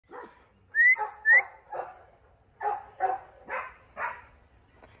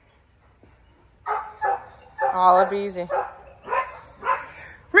Olive, easy.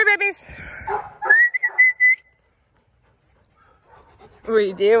 Right, babies. What are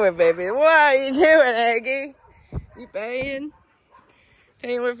you doing, baby? What are you doing, Aggie? You playing?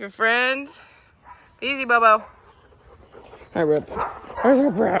 Playing with your friends? Easy, Bobo. Hi, Rip. Hi,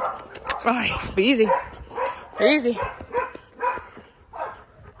 Rip, Rip. Alright, be easy. Be easy.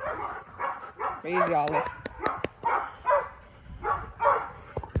 Be easy, Olive.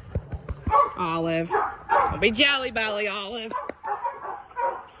 Olive. Don't be jelly belly, Olive.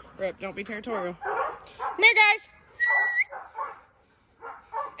 Rip, don't be territorial. Come here, guys.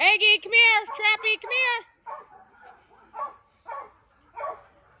 Aggie, come here. Trappy, come here.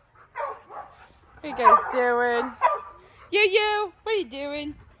 What are you guys doing? You. What are you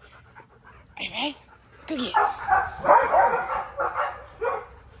doing? Are you ready? Let's go get it.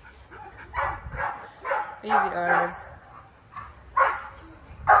 Easy, Olive.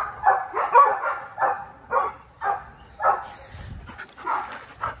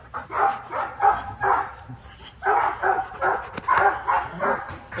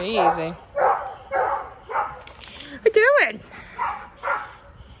 Easy. What are you doing?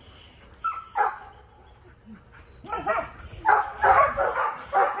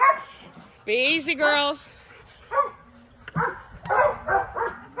 Be easy, girls.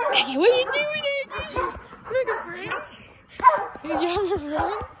 Aggie, what are you doing, Aggie? Look at friends. You have your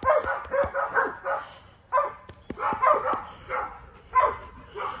friends?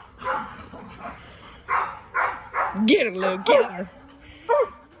 Get her, Lou. Get her.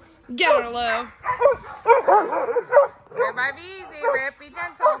 Get her, Lou. Everybody be easy, Rip. Be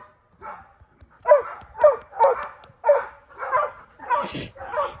gentle.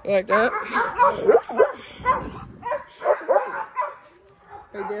 You like that?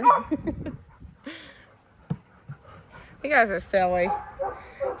 Hey, dude. You guys are silly.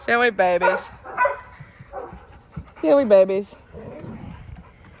 Silly babies. Silly babies.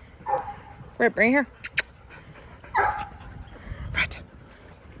 Rip, bring here. Right.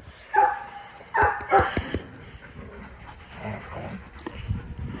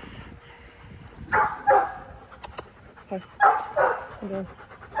 Hey. How you doing?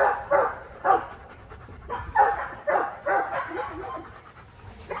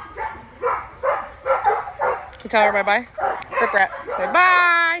 Can you tell her bye-bye? Rip Rat. Say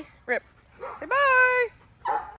bye.